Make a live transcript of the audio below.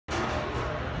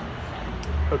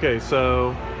Okay,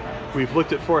 so we've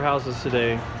looked at 4 houses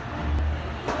today.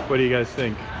 What do you guys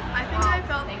think? I think I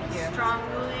felt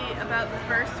strongly about the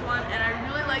first one, and I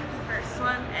really liked the first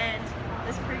one, and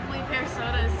this prickly pear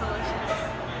soda is delicious.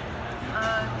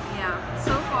 Yeah.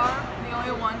 So far, the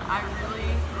only one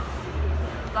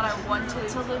that I wanted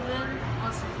to live in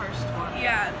was the first one.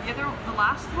 Yeah. The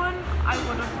last one, I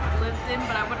would have lived in,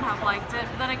 but I wouldn't have liked it.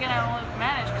 But then again, I only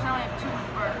managed because I only have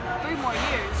 3 more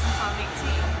years until I'm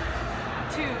 18.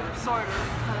 2, sort of,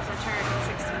 because I turned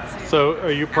 16 soon. So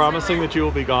are you promising that you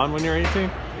will be gone when you're 18?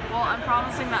 Well, I'm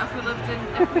promising that if we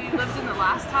lived in the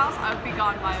last house, I would be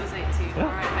gone by I was 18. Yeah.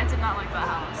 Alright, I did not like that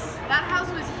house. That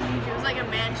house was huge. It was like a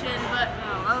mansion, but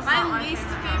No, that was not my least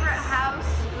favorite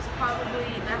house was probably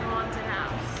the haunted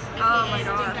house. Oh my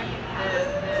god.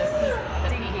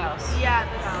 The pea house. Yeah,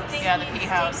 the stinky, Yeah, the pea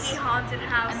house. stinky haunted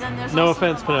house. And then there's No also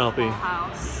offense, the Penelope.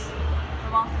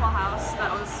 Mothball house that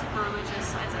was super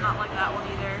religious. I did not like that one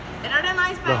either. It had a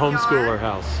nice The backyard. homeschooler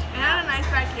house. It had a nice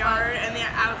backyard and the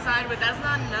outside, but that's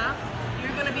not enough.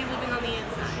 You're gonna be living on the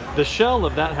inside. The shell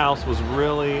of that house was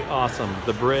really awesome.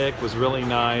 The brick was really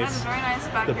It had a nice. very nice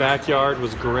backyard. The backyard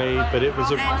was great, but it was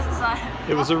a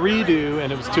redo,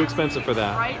 and it was too expensive for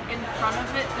that. Right in front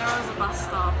of it, there was a bus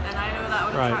stop, and I know that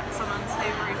would Right. attract some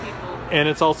unsavory people. And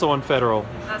it's also on Federal.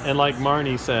 That's- And like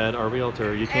Marnie said, our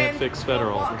realtor, you can't And fix the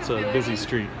Federal. It's a busy walkability-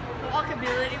 street. The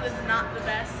walkability was not the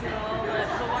best at all.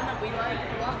 The one that we like,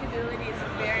 the walkability is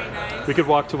very nice. We could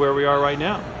walk to where we are right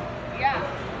now. Yeah.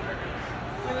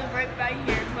 We live right by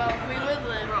here. Well, we would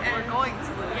live. We're going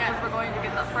to live, Yeah. because we're going to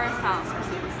get that first house, because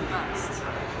it was the best.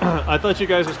 I thought you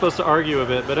guys were supposed to argue a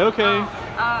bit, but okay.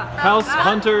 House One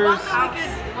hunters.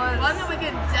 One that we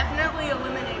could definitely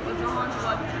eliminate was the haunted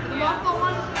one. The mothball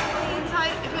one, the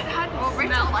inside, if it hadn't Well,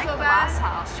 Rachel smelled liked so the bad. last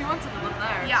house. She wanted to live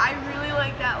there. Yeah, I really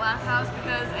like that last house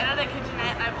because it had a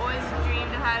kitchenette. I've always dreamed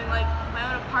of having like my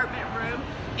own apartment room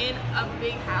in a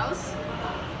big house.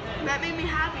 That made me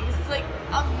happy. It's like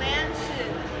a mansion.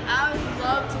 I would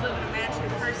love to live in a mansion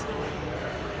personally.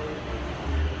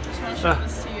 Just want to show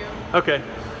this to you. Okay,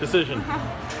 decision.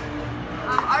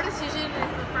 Our decision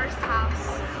is the first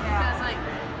house because like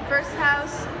first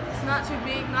house, it's not too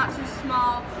big, not too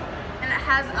small, and it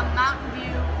has a mountain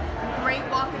view, great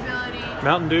walkability.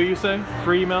 Mountain Dew, you say?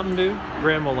 Free Mountain Dew?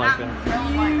 Graham will like that. Grandma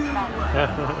likes mountain.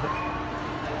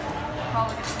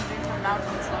 Probably get some dew from the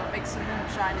mountains, so make some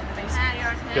moonshine in the basement. And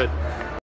your Good.